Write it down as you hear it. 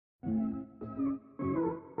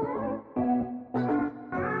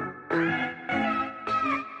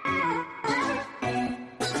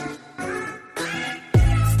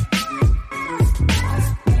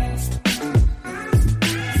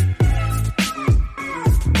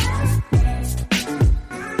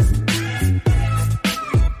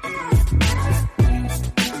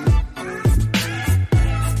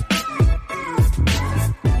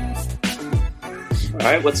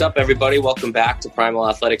right, what's up, everybody? Welcome back to Primal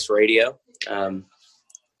Athletics Radio.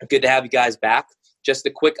 Good to have you guys back. Just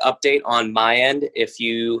a quick update on my end. If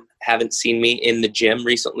you haven't seen me in the gym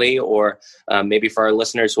recently, or maybe for our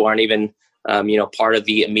listeners who aren't even part of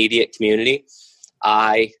the immediate community,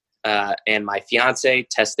 I and my fiance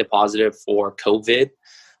tested positive for COVID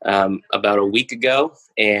about a week ago,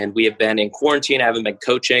 and we have been in quarantine. I haven't been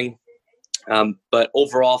coaching, but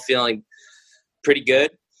overall feeling pretty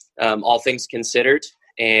good, all things considered,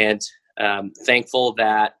 and thankful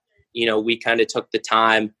that we kind of took the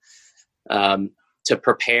time to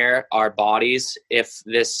prepare our bodies if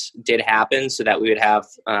this did happen, so that we would have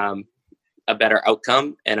a better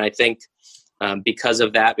outcome. And I think because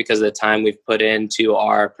of the time we've put into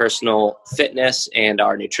our personal fitness and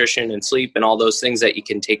our nutrition and sleep and all those things that you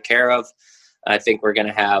can take care of, I think we're going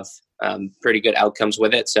to have pretty good outcomes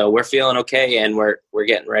with it. So we're feeling okay, and we're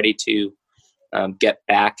getting ready to get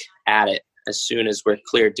back at it as soon as we're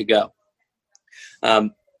cleared to go.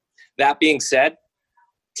 That being said,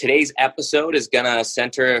 today's episode is going to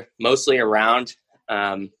center mostly around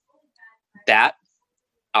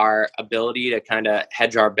our ability to kind of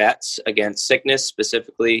hedge our bets against sickness,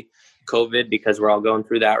 specifically COVID, because we're all going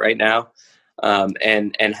through that right now,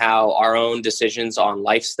 and how our own decisions on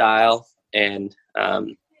lifestyle and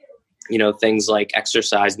things like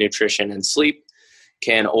exercise, nutrition, and sleep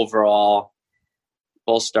can overall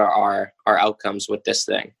bolster our outcomes with this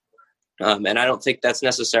thing. And I don't think that's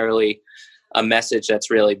necessarily a message that's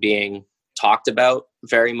really being talked about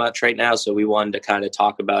very much right now. So we wanted to kind of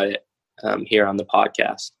talk about it here on the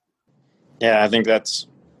podcast. Yeah, I think that's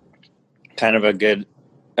kind of a good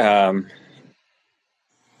kind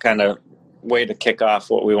of way to kick off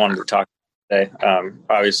what we wanted to talk about today.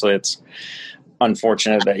 Obviously, it's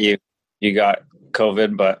unfortunate that you got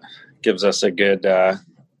COVID, but gives us a good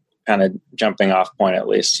kind of jumping off point at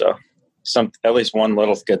least. So at least one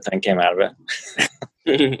little good thing came out of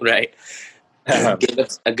it. Right. Give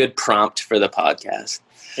us a good prompt for the podcast.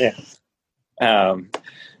 Yeah.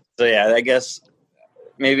 So yeah, I guess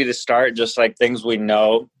maybe to start, just like things we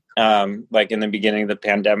know, like in the beginning of the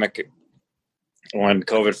pandemic, when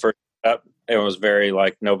COVID first came up, it was very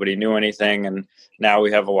like nobody knew anything. And now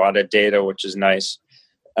we have a lot of data, which is nice.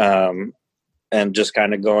 And just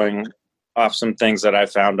kind of going off some things that I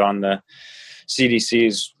found on the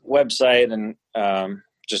CDC's website and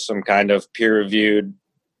just some kind of peer-reviewed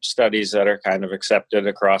studies that are kind of accepted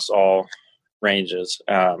across all ranges.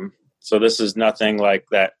 So this is nothing like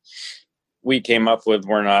that we came up with.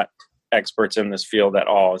 We're not experts in this field at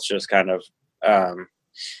all. It's just kind of,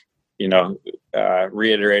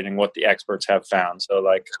 reiterating what the experts have found. So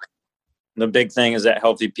like the big thing is that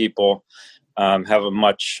healthy people have a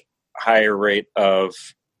much higher rate of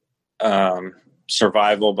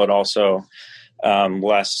survival, but also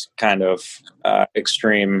less kind of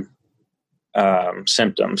extreme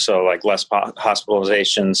symptoms. So like less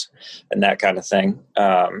hospitalizations and that kind of thing.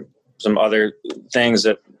 Some other things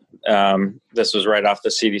that this was right off the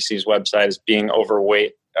CDC's website is being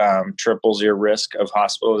overweight triples your risk of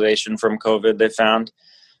hospitalization from COVID, they found,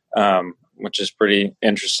 which is pretty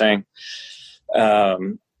interesting.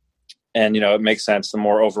 And, it makes sense. The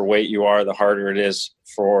more overweight you are, the harder it is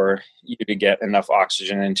for you to get enough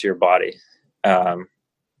oxygen into your body. And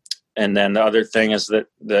then the other thing is that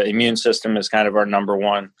the immune system is kind of our number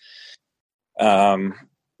one kind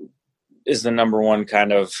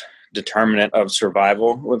of determinant of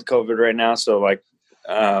survival with COVID right now. So like,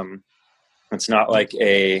 it's not like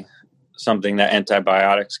something that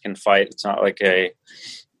antibiotics can fight. It's not like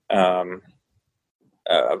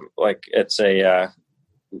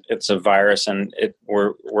it's a virus, and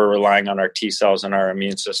we're relying on our T cells and our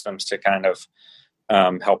immune systems to kind of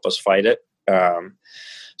help us fight it.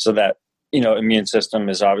 So that, immune system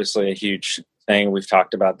is obviously a huge thing. We've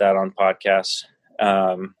talked about that on podcasts.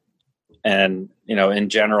 And, in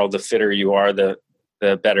general, the fitter you are, the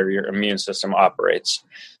better your immune system operates.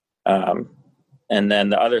 And then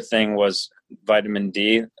the other thing was vitamin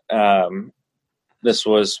D. This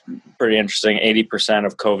was pretty interesting. 80%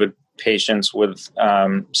 of COVID patients with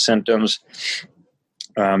symptoms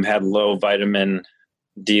had low vitamin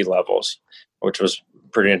D levels, which was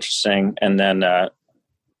pretty interesting. And then the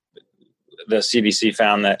CDC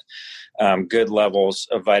found that good levels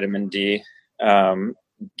of vitamin D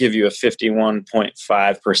give you a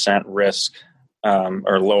 51.5% risk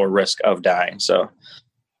or lower risk of dying. So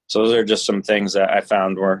those are just some things that I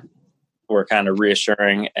found were kind of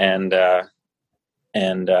reassuring and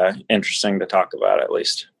interesting to talk about, at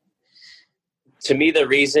least. To me, the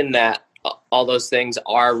reason that all those things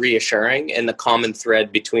are reassuring, and the common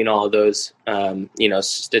thread between all of those,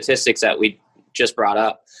 statistics that we just brought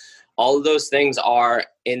up, all of those things are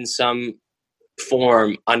in some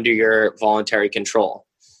form under your voluntary control.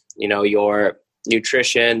 Your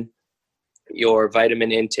nutrition, your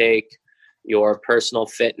vitamin intake, your personal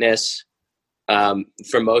fitness,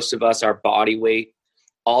 for most of us, our body weight,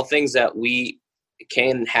 all things that we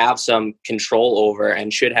can have some control over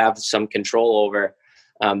and should have some control over,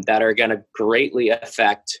 that are going to greatly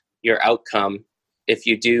affect your outcome if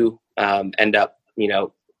you do end up,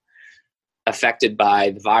 affected by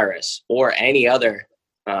the virus or any other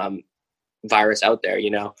virus out there.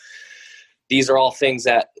 These are all things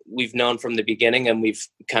that we've known from the beginning and we've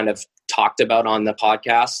kind of talked about on the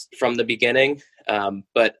podcast from the beginning.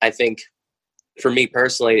 But I think for me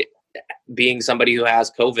personally, being somebody who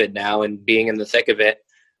has COVID now and being in the thick of it,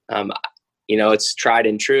 it's tried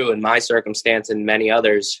and true in my circumstance and many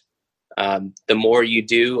others. The more you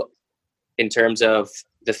do in terms of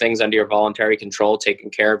the things under your voluntary control, taking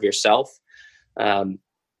care of yourself,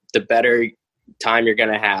 the better time you're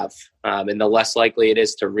going to have, and the less likely it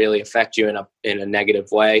is to really affect you in a negative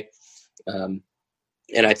way. And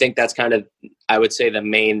I think that's kind of, I would say, the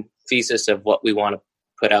main thesis of what we want to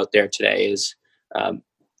put out there today is,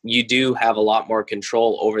 you do have a lot more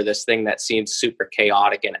control over this thing that seems super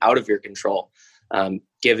chaotic and out of your control,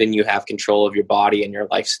 given you have control of your body and your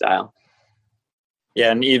lifestyle.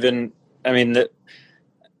 Yeah. And even,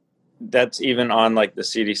 that's even on like the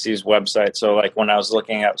CDC's website. So like when I was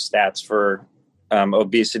looking at stats for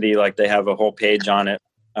obesity, like they have a whole page on it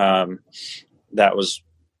that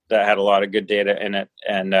had a lot of good data in it.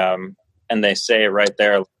 And they say right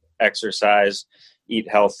there, exercise, eat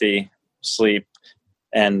healthy, sleep,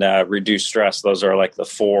 and reduce stress. Those are like the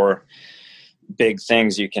 4 big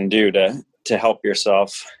things you can do to help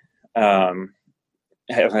yourself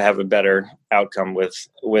have a better outcome with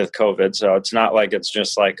COVID. So it's not like it's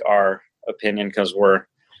just like our opinion because we're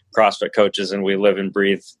CrossFit coaches and we live and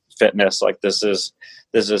breathe fitness. Like this is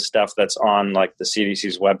stuff that's on like the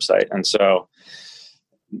CDC's website. And so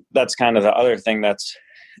that's kind of the other thing that's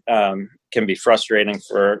can be frustrating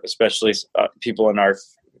for especially people in our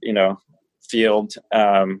field.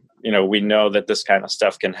 We know that this kind of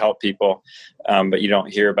stuff can help people, but you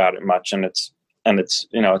don't hear about it much. And it's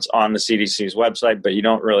on the CDC's website, but you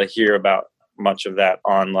don't really hear about much of that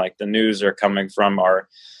on like the news or coming from our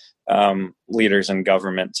leaders in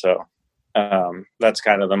government. So that's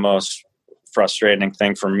kind of the most frustrating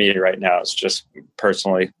thing for me right now. It's just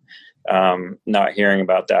personally not hearing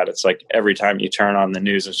about that. It's like every time you turn on the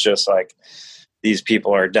news, it's just like these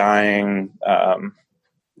people are dying.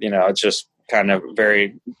 It's just kind of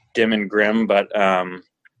very dim and grim, but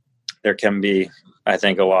there can be, I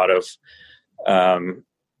think, a lot of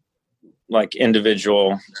like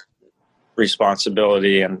individual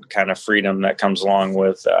responsibility and kind of freedom that comes along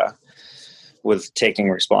with taking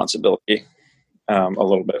responsibility a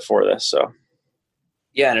little bit for this. So,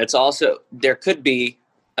 yeah. And it's also, there could be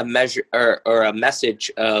a measure or a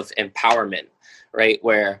message of empowerment, right?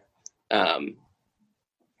 Where,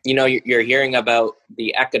 you're hearing about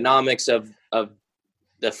the economics of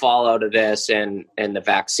the fallout of this and the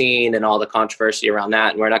vaccine and all the controversy around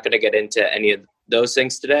that. And we're not going to get into any of those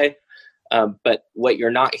things today. But what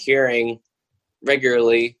you're not hearing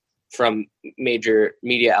regularly from major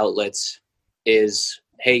media outlets is,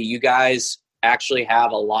 hey, you guys actually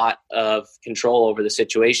have a lot of control over the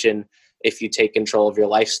situation if you take control of your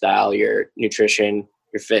lifestyle, your nutrition,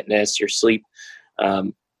 your fitness, your sleep,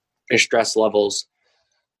 your stress levels.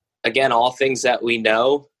 Again, all things that we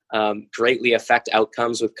know greatly affect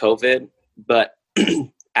outcomes with COVID, but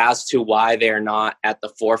as to why they're not at the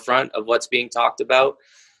forefront of what's being talked about,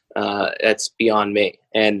 it's beyond me.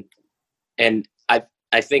 And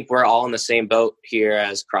I think we're all in the same boat here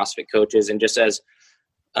as CrossFit coaches and just as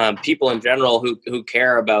people in general who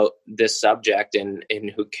care about this subject and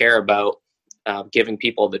who care about giving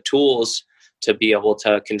people the tools to be able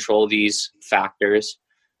to control these factors.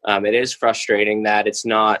 It is frustrating that it's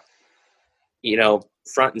not,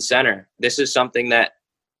 front and center. This is something that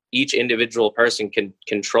each individual person can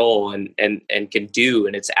control and can do,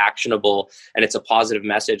 and it's actionable, and it's a positive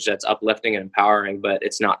message that's uplifting and empowering, but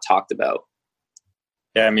it's not talked about.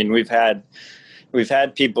 Yeah, we've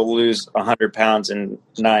had people lose 100 pounds in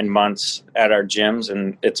 9 months at our gyms,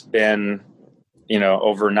 and it's been,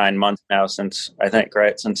 over 9 months now since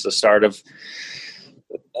the start of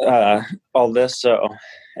all this. So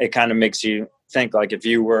it kind of makes you think, like,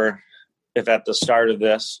 if at the start of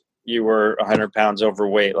this you were 100 pounds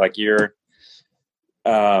overweight, like you're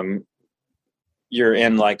in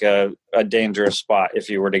like a dangerous spot if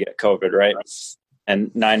you were to get COVID, right?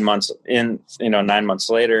 And 9 months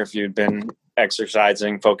later, if you'd been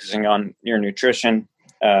exercising, focusing on your nutrition,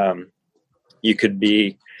 you could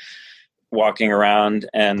be walking around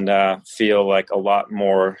and feel like a lot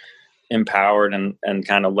more empowered and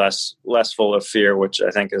kind of less full of fear, which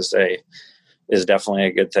I think is definitely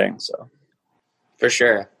a good thing. So for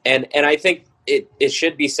sure. And I think it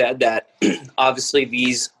should be said that obviously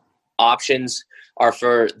these options are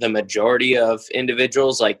for the majority of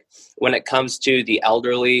individuals. Like when it comes to the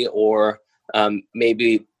elderly or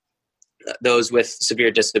maybe those with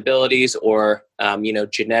severe disabilities or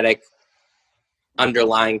genetic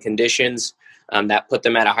underlying conditions that put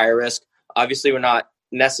them at a higher risk. Obviously, we're not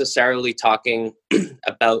necessarily talking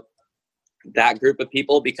about that group of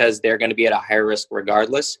people because they're going to be at a higher risk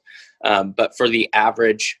regardless. But for the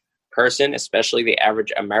average person, especially the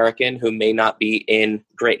average American who may not be in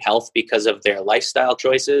great health because of their lifestyle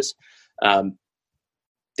choices,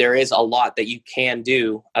 there is a lot that you can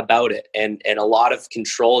do about it and a lot of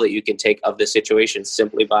control that you can take of the situation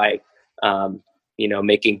simply by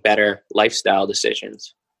making better lifestyle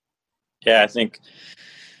decisions. Yeah, I think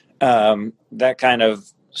that kind of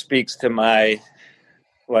speaks to my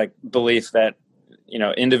belief that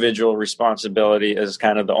individual responsibility is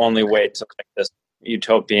kind of the only way to make this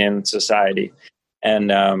utopian society, and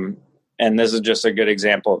this is just a good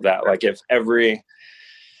example of that. Like if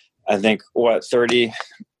I think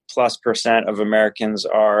 30+% of Americans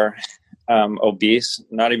are obese,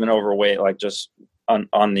 not even overweight, like just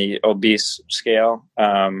on the obese scale.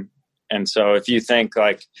 And so if you think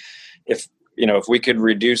if we could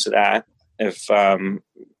reduce that, if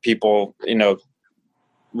people,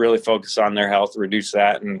 really focus on their health, reduce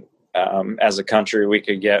that. And as a country, we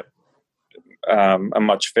could get a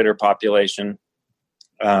much fitter population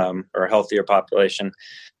or a healthier population.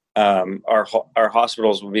 Our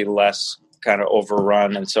hospitals would be less kind of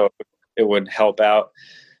overrun. And so it would help out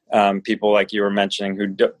people like you were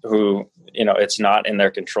mentioning who it's not in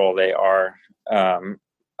their control. They are a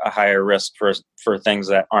higher risk for things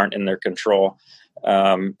that aren't in their control.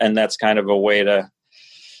 And that's kind of a way to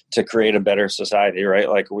create a better society, right?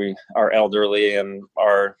 Like our elderly and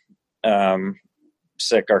our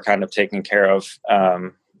sick are kind of taken care of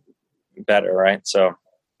better, right? So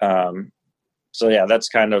yeah, that's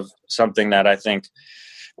kind of something that I think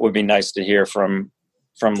would be nice to hear from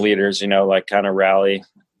leaders, kind of rally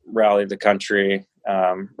the country,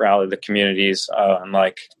 rally the communities, and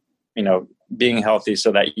being healthy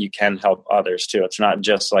so that you can help others too. It's not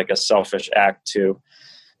just like a selfish act to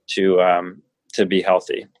be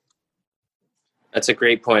healthy. That's a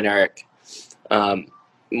great point, Eric.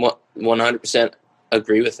 100%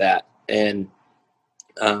 agree with that. And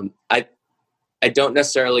I don't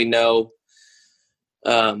necessarily know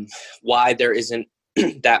why there isn't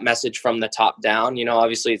that message from the top down.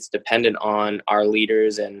 Obviously it's dependent on our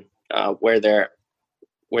leaders and where their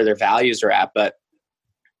values are at, but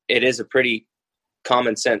it is a pretty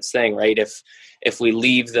common sense thing, right? If we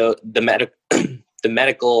leave the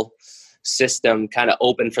medical system kind of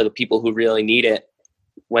open for the people who really need it,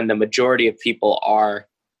 when the majority of people are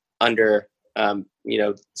under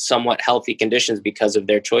somewhat healthy conditions because of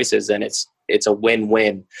their choices, then it's a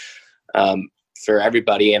win-win for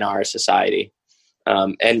everybody in our society.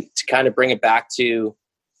 And to kind of bring it back to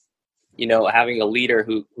having a leader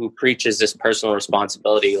who preaches this personal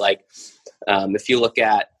responsibility, like if you look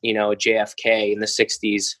at JFK in the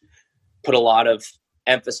 60s, put a lot of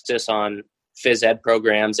emphasis on phys ed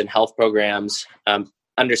programs and health programs,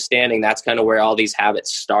 understanding that's kind of where all these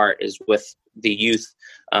habits start, is with the youth,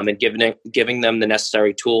 and giving them the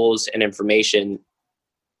necessary tools and information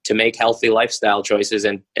to make healthy lifestyle choices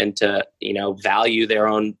and to value their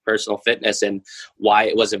own personal fitness and why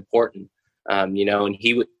it was important. And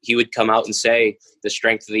he would come out and say the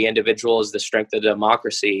strength of the individual is the strength of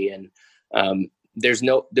democracy, and there's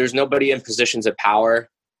nobody in positions of power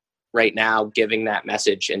right now giving that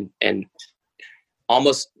message, and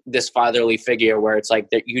almost this fatherly figure where it's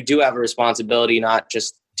like that you do have a responsibility, not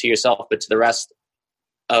just to yourself, but to the rest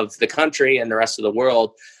of the country and the rest of the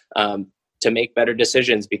world, to make better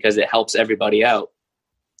decisions because it helps everybody out.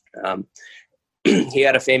 He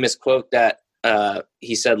had a famous quote that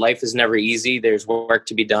he said, "Life is never easy. There's work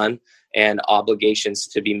to be done and obligations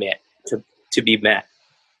to be met. To be met."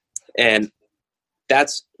 And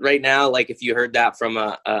that's right now. Like if you heard that from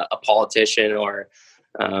a politician or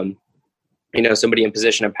somebody in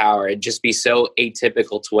position of power, it'd just be so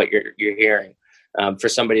atypical to what you're hearing. For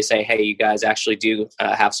somebody to say, "Hey, you guys actually do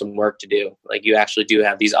have some work to do. Like you actually do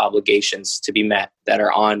have these obligations to be met that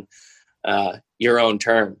are on your own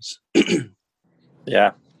terms."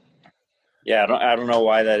 Yeah. I don't know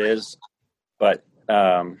why that is, but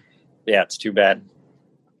it's too bad.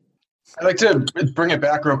 I'd like to bring it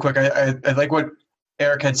back real quick. I like what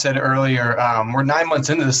Eric had said earlier, we're 9 months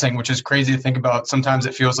into this thing, which is crazy to think about. Sometimes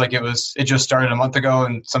it feels like it just started a month ago,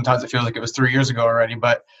 and sometimes it feels like it was 3 years ago already.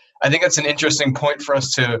 But I think it's an interesting point for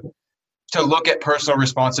us to look at personal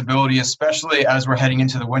responsibility, especially as we're heading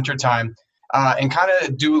into the wintertime, and kind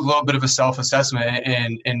of do a little bit of a self-assessment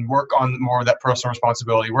and work on more of that personal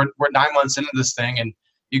responsibility. We're 9 months into this thing, and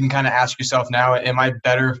you can kind of ask yourself now, am I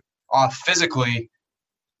better off physically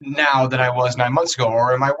now than I was 9 months ago,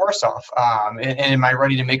 or am I worse off? And am I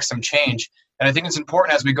ready to make some change? And I think it's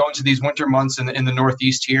important as we go into these winter months in the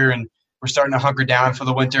Northeast here, and we're starting to hunker down for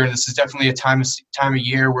the winter. And this is definitely a time of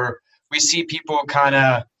year where we see people kind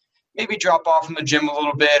of maybe drop off from the gym a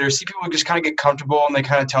little bit, or see people just kind of get comfortable and they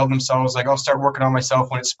kind of tell themselves, like, I'll start working on myself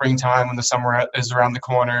when it's springtime, when the summer is around the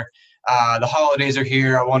corner. The holidays are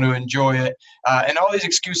here. I want to enjoy it. And all these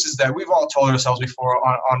excuses that we've all told ourselves before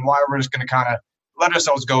on why we're just going to kind of let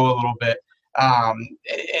ourselves go a little bit.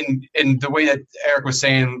 And the way that Eric was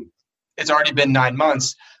saying, it's already been 9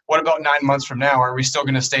 months. What about 9 months from now? Are we still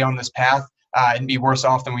going to stay on this path and be worse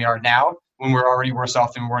off than we are now, when we're already worse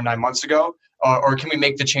off than we were 9 months ago? Or can we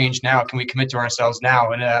make the change now? Can we commit to ourselves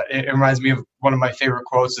now? And it reminds me of one of my favorite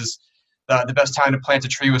quotes is, the best time to plant a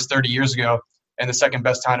tree was 30 years ago, and the second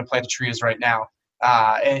best time to plant a tree is right now.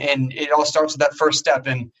 And it all starts with that first step.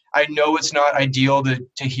 And I know it's not ideal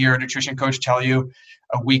to hear a nutrition coach tell you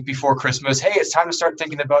a week before Christmas, hey, it's time to start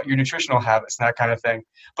thinking about your nutritional habits and that kind of thing.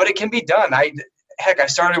 But it can be done. I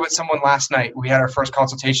started with someone last night. We had our first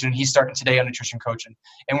consultation, and he's starting today on nutrition coaching.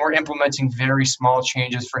 And we're implementing very small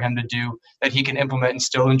changes for him to do that he can implement and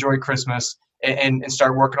still enjoy Christmas and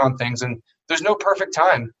start working on things. And there's no perfect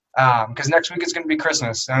time, because next week is going to be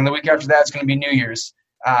Christmas. And the week after that, it's going to be New Year's.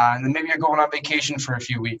 And then maybe you're going on vacation for a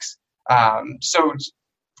few weeks. So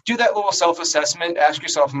do that little self-assessment. Ask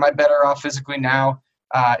yourself, am I better off physically now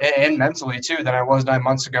and mentally too than I was 9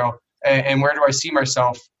 months ago? And where do I see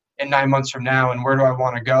myself in 9 months from now, and where do I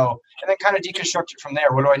want to go? And then kind of deconstruct it from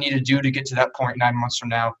there. What do I need to do to get to that point 9 months from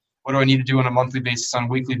now? What do I need to do on a monthly basis, on a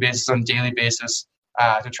weekly basis, on a daily basis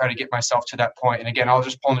to try to get myself to that point? And again, I'll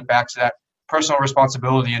just pull it back to that personal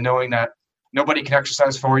responsibility and knowing that nobody can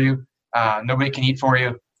exercise for you. Nobody can eat for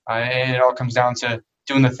you. And it all comes down to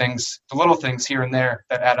doing the little things here and there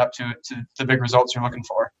that add up to the big results you're looking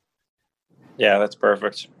for. Yeah, that's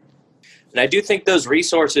perfect. And I do think those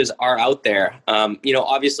resources are out there.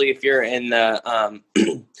 Obviously, if you're in the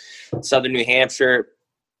southern New Hampshire,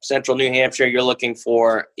 central New Hampshire, you're looking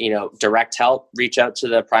for, direct help, reach out to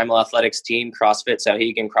the Primal Athletics team, CrossFit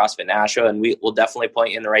Sauhegan, CrossFit Nashua, and we will definitely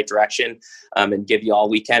point you in the right direction and give you all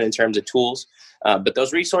we can in terms of tools. But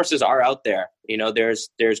those resources are out there.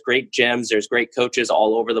 There's great gyms, there's great coaches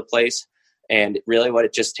all over the place. And really what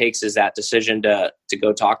it just takes is that decision to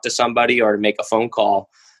go talk to somebody or to make a phone call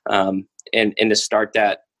and to start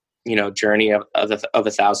that, journey of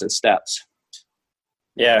 1,000 steps.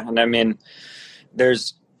 Yeah. And I mean,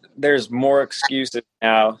 there's more excuses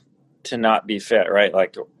now to not be fit, right?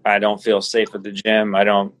 Like, I don't feel safe at the gym. I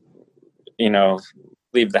don't,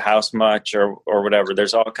 leave the house much or whatever.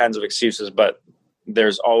 There's all kinds of excuses, but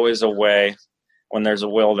there's always a way. When there's a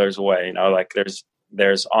will, there's a way, like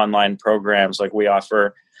there's online programs. Like, we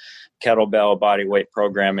offer kettlebell body weight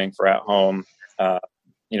programming for at home.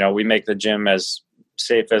 We make the gym as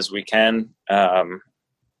safe as we can. And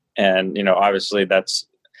obviously that's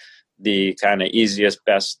the kind of easiest,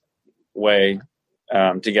 best way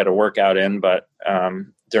to get a workout in. But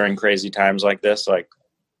during crazy times like this, like,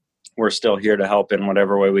 we're still here to help in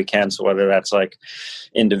whatever way we can. So whether that's like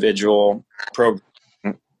individual program,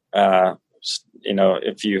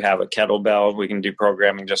 if you have a kettlebell, we can do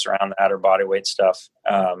programming just around that, or body weight stuff.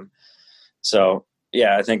 So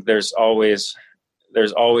yeah, I think there's always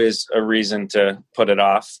a reason to put it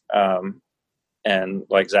off. And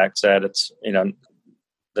like Zach said, it's,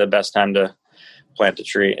 the best time to plant a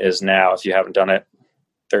tree is now, if you haven't done it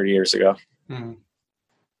 30 years ago. Mm-hmm.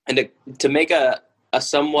 And to make a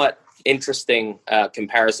somewhat interesting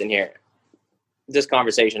comparison here, this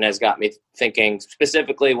conversation has got me thinking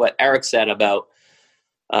specifically what Eric said about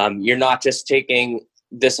you're not just taking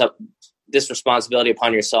this responsibility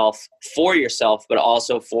upon yourself for yourself, but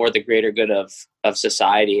also for the greater good of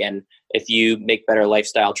society. And if you make better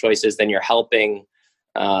lifestyle choices, then you're helping,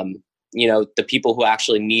 the people who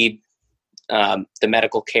actually need the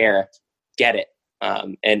medical care get it,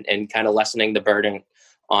 and kind of lessening the burden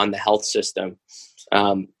on the health system,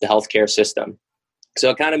 the healthcare system. So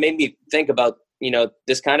it kind of made me think about,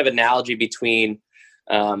 this kind of analogy between,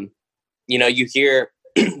 you hear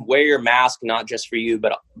wear your mask, not just for you,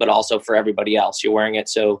 but also for everybody else. You're wearing it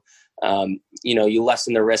so, you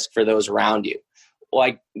lessen the risk for those around you.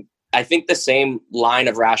 Well, I think the same line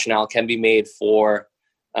of rationale can be made for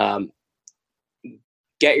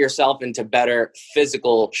get yourself into better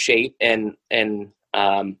physical shape and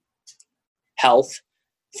health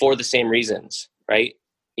for the same reasons, right?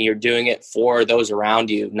 You're doing it for those around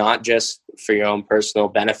you, not just for your own personal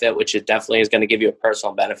benefit, which it definitely is going to give you a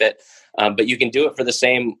personal benefit. But you can do it for the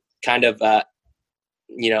same kind of,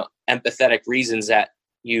 empathetic reasons that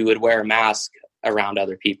you would wear a mask around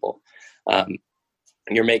other people.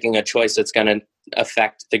 You're making a choice that's going to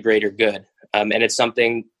affect the greater good. And it's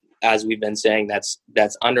something, as we've been saying, that's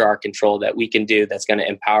under our control, that we can do, that's going to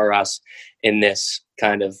empower us in this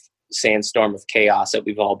kind of sandstorm of chaos that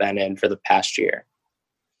we've all been in for the past year.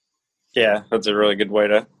 Yeah, that's a really good way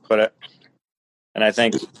to put it. And I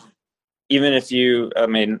think even if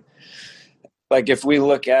if we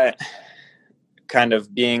look at kind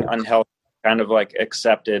of being unhealthy, kind of like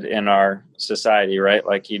accepted in our society, right?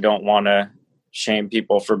 Like you don't want to shame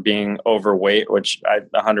people for being overweight, which I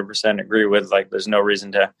 100% agree with. Like there's no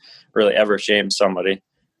reason to really ever shame somebody.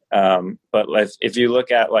 But if you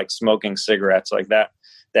look at like smoking cigarettes, like that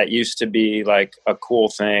used to be like a cool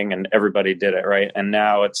thing and everybody did it, right? And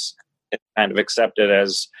now it's kind of accepted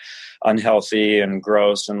as unhealthy and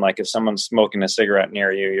gross. And like if someone's smoking a cigarette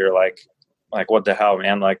near you, you're like what the hell,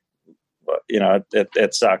 man? Like,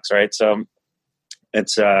 it sucks, right? So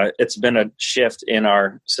it's been a shift in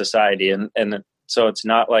our society, and so it's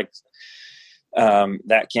not like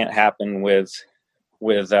that can't happen with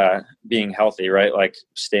being healthy, right? Like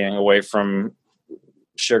staying away from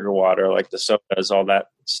sugar water, like the sodas, all that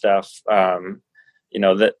stuff.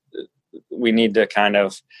 That we need to kind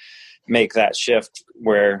of make that shift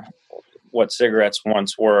where what cigarettes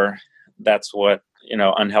once were, that's what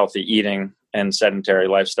unhealthy eating and sedentary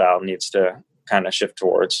lifestyle needs to kind of shift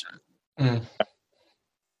towards.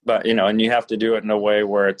 But and you have to do it in a way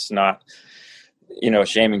where it's not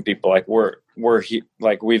shaming people. Like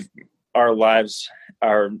our lives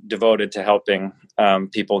are devoted to helping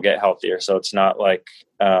people get healthier, so it's not like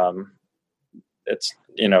it's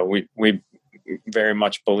we very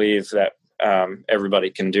much believe that everybody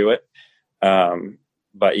can do it,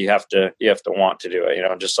 but you have to want to do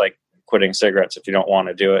it. Just like quitting cigarettes, if you don't want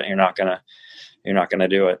to do it, you're not gonna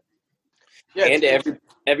do it. Yeah, and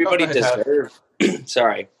everybody deserves.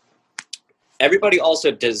 Sorry, everybody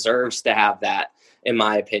also deserves to have that, in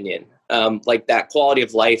my opinion. Like that quality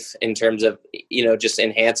of life in terms of just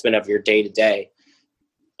enhancement of your day to day.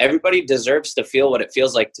 Everybody deserves to feel what it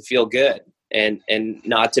feels like to feel good and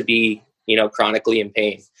not to be chronically in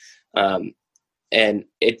pain. And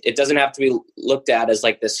it doesn't have to be looked at as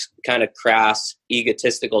like this kind of crass,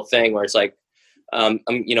 egotistical thing where it's like, I'm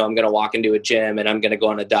going to walk into a gym and I'm going to go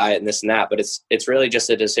on a diet and this and that. But it's really just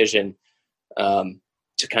a decision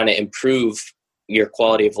to kind of improve your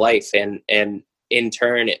quality of life and in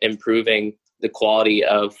turn improving the quality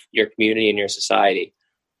of your community and your society.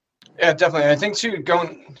 Yeah, definitely. I think too,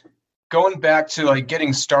 going back to like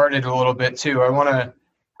getting started a little bit too, I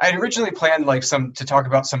originally planned to talk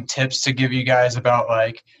about some tips to give you guys about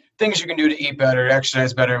like things you can do to eat better,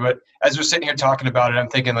 exercise better. But as we're sitting here talking about it, I'm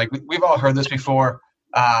thinking like we've all heard this before,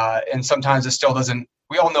 and sometimes it still doesn't.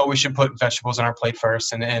 We all know we should put vegetables on our plate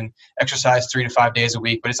first and exercise 3 to 5 days a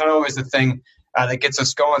week, but it's not always the thing that gets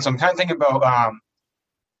us going. So I'm kind of thinking about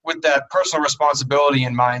with that personal responsibility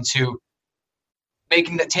in mind to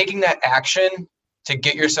taking that action to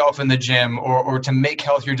get yourself in the gym or to make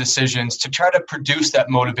healthier decisions, to try to produce that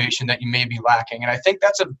motivation that you may be lacking. And I think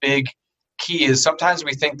that's a big key. Is sometimes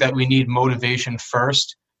we think that we need motivation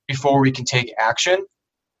first before we can take action,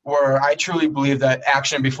 where I truly believe that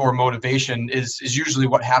action before motivation is usually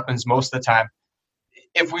what happens most of the time.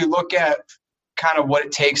 If we look at kind of what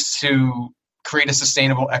it takes to create a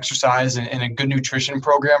sustainable exercise and a good nutrition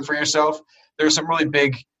program for yourself, there's some really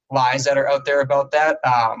big lies that are out there about that.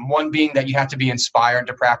 One being that you have to be inspired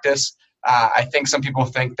to practice. I think some people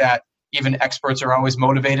think that even experts are always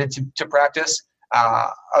motivated to practice.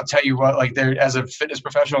 I'll tell you what, like as a fitness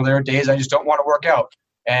professional, there are days I just don't want to work out.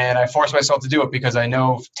 And I force myself to do it because I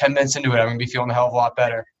know 10 minutes into it, I'm going to be feeling a hell of a lot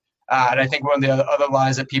better. And I think one of the other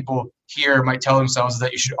lies that people hear might tell themselves is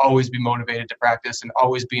that you should always be motivated to practice and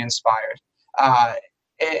always be inspired.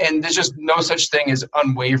 And there's just no such thing as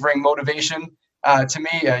unwavering motivation. To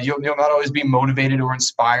me, you'll not always be motivated or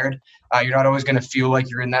inspired. You're not always going to feel like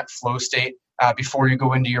you're in that flow state before you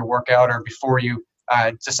go into your workout or before you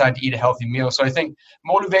decide to eat a healthy meal. So I think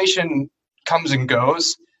motivation comes and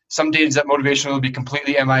goes. Some days that motivation will be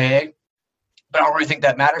completely MIA, but I don't really think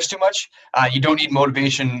that matters too much. You don't need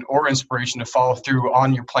motivation or inspiration to follow through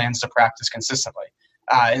on your plans to practice consistently.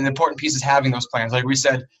 And the important piece is having those plans. Like we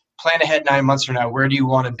said, plan ahead 9 months from now. Where do you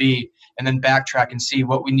want to be? And then backtrack and see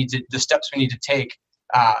what the steps we need to take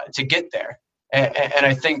to get there. And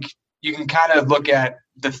I think you can kind of look at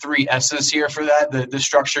the 3 S's here for that, the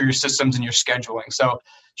structure, your systems, and your scheduling. So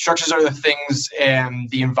structures are the things and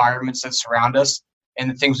the environments that surround us and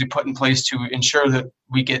the things we put in place to ensure that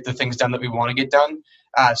we get the things done that we want to get done.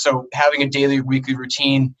 So having a daily or weekly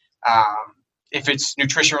routine, if it's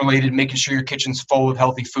nutrition related, making sure your kitchen's full of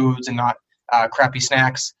healthy foods and not crappy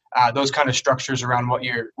snacks, those kind of structures around what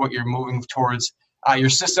you're moving towards. Your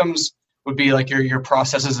systems would be like your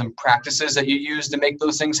processes and practices that you use to make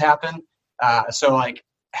those things happen. So like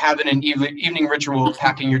having an evening ritual,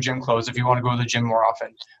 packing your gym clothes if you want to go to the gym more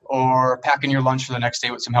often, or packing your lunch for the next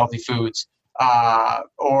day with some healthy foods,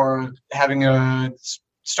 or having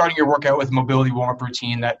starting your workout with a mobility warm-up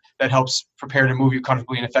routine that helps prepare to move you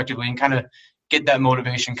comfortably and effectively and kind of get that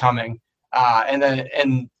motivation coming. And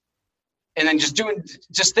then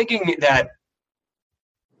just thinking that,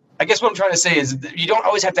 I guess what I'm trying to say is you don't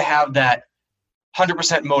always have to have that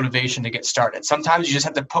 100% motivation to get started. Sometimes you just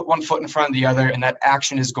have to put one foot in front of the other, and that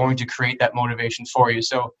action is going to create that motivation for you.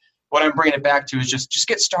 So what I'm bringing it back to is just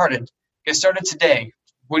get started. Get started today.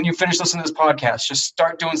 When you finish listening to this podcast, just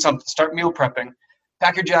start doing something. Start meal prepping.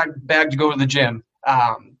 Pack your bag to go to the gym.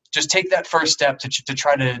 Just take that first step to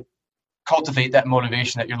try to cultivate that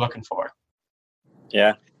motivation that you're looking for.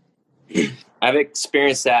 Yeah. I've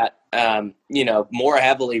experienced that, more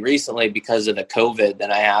heavily recently because of the COVID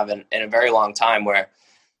than I have in a very long time, where,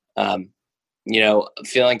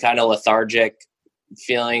 feeling kind of lethargic,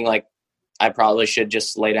 feeling like I probably should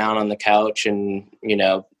just lay down on the couch and,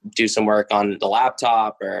 do some work on the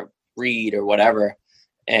laptop or read or whatever.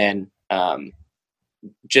 And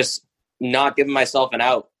just not giving myself an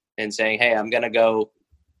out and saying, hey, I'm going to go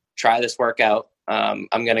try this workout. I'm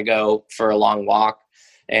going to go for a long walk.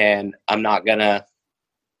 And I'm not gonna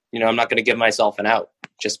give myself an out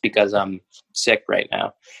just because I'm sick right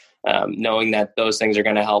now. Knowing that those things are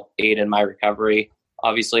going to help aid in my recovery.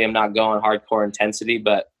 Obviously, I'm not going hardcore intensity,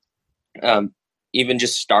 but even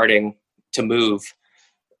just starting to move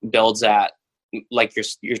builds that, like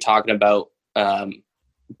you're talking about,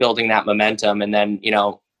 building that momentum. And then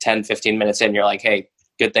 10, 15 minutes in, you're like, hey,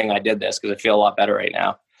 good thing I did this because I feel a lot better right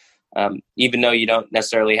now. Even though you don't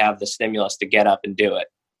necessarily have the stimulus to get up and do it.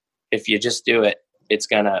 If you just do it, it's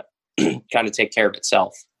going to kind of take care of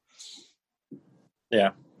itself.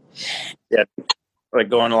 Yeah. Yeah. Like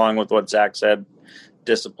going along with what Zach said,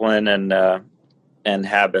 discipline and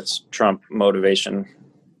habits trump motivation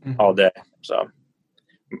all day. So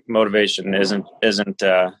motivation isn't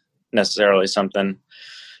necessarily something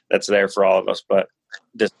that's there for all of us, but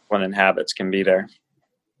discipline and habits can be there.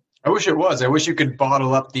 I wish it was. I wish you could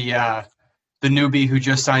bottle up the newbie who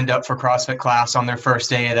just signed up for CrossFit class on their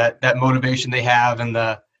first day, that motivation they have and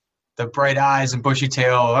the bright eyes and bushy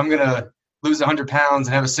tail. I'm going to lose 100 pounds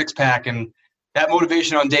and have a 6-pack. And that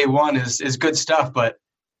motivation on day one is good stuff. But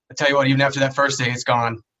I tell you what, even after that first day, it's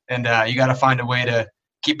gone. And you got to find a way to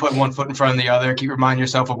keep putting one foot in front of the other, keep reminding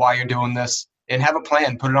yourself of why you're doing this, and have a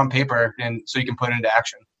plan, put it on paper, and so you can put it into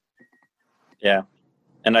action. Yeah.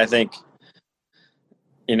 And I think,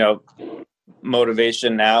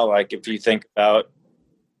 motivation now, like if you think about,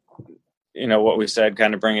 what we said,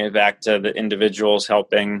 kind of bringing it back to the individuals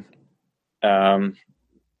helping the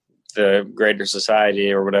greater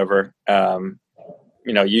society or whatever,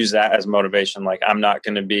 use that as motivation. Like I'm not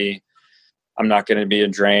going to be a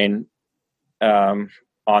drain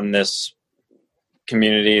on this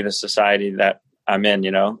community, the society that I'm in,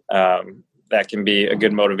 that can be a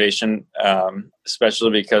good motivation,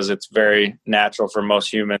 especially because it's very natural for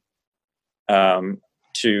most humans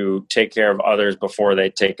to take care of others before they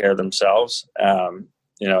take care of themselves.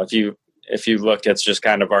 If you look, it's just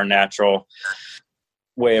kind of our natural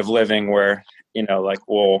way of living where, like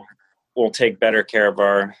we'll take better care of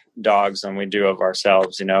our dogs than we do of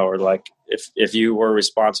ourselves, or like if you were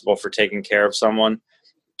responsible for taking care of someone,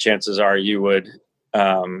 chances are you would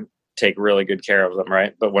take really good care of them,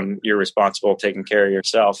 right? But when you're responsible taking care of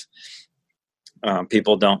yourself,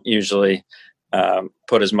 people don't usually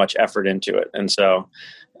put as much effort into it. And so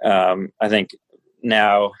I think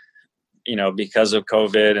now, because of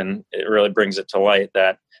COVID, and it really brings it to light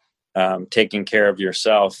that taking care of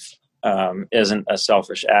yourself isn't a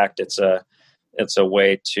selfish act. It's a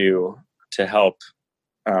way to help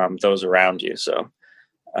those around you. So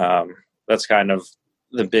that's kind of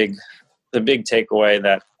the big takeaway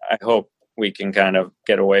that I hope we can kind of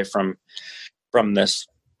get away from this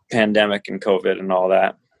pandemic and COVID and all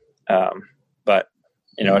that. But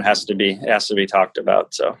it has to be talked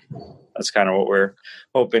about. So that's kind of what we're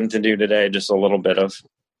hoping to do today. Just a little bit of,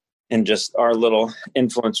 in just our little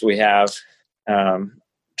influence we have,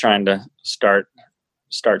 trying to start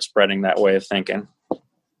spreading that way of thinking.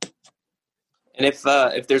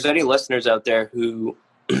 if there's any listeners out there who,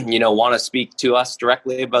 want to speak to us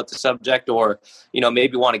directly about the subject, or,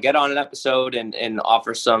 maybe want to get on an episode and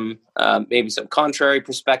offer some, maybe some contrary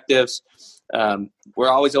perspectives, we're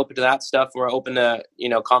always open to that stuff. We're open to,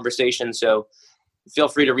 conversation. So feel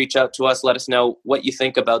free to reach out to us. Let us know what you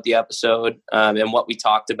think about the episode, and what we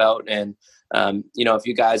talked about. And, if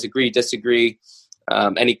you guys agree, disagree,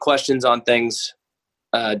 any questions on things,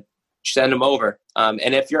 send them over.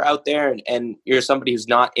 And if you're out there and you're somebody who's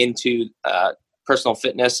not into personal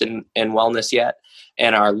fitness and wellness yet,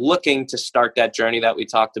 and are looking to start that journey that we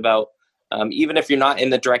talked about, even if you're not in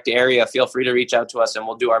the direct area, feel free to reach out to us, and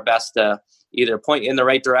we'll do our best to either point you in the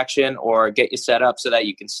right direction or get you set up so that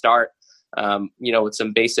you can start, with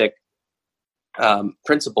some basic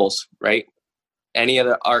principles, right? Any of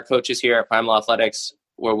our coaches here at Primal Athletics,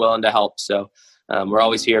 we're willing to help. So we're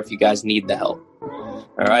always here if you guys need the help.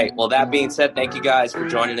 All right. Well, that being said, thank you guys for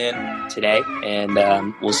joining in today,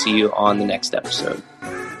 and we'll see you on the next episode.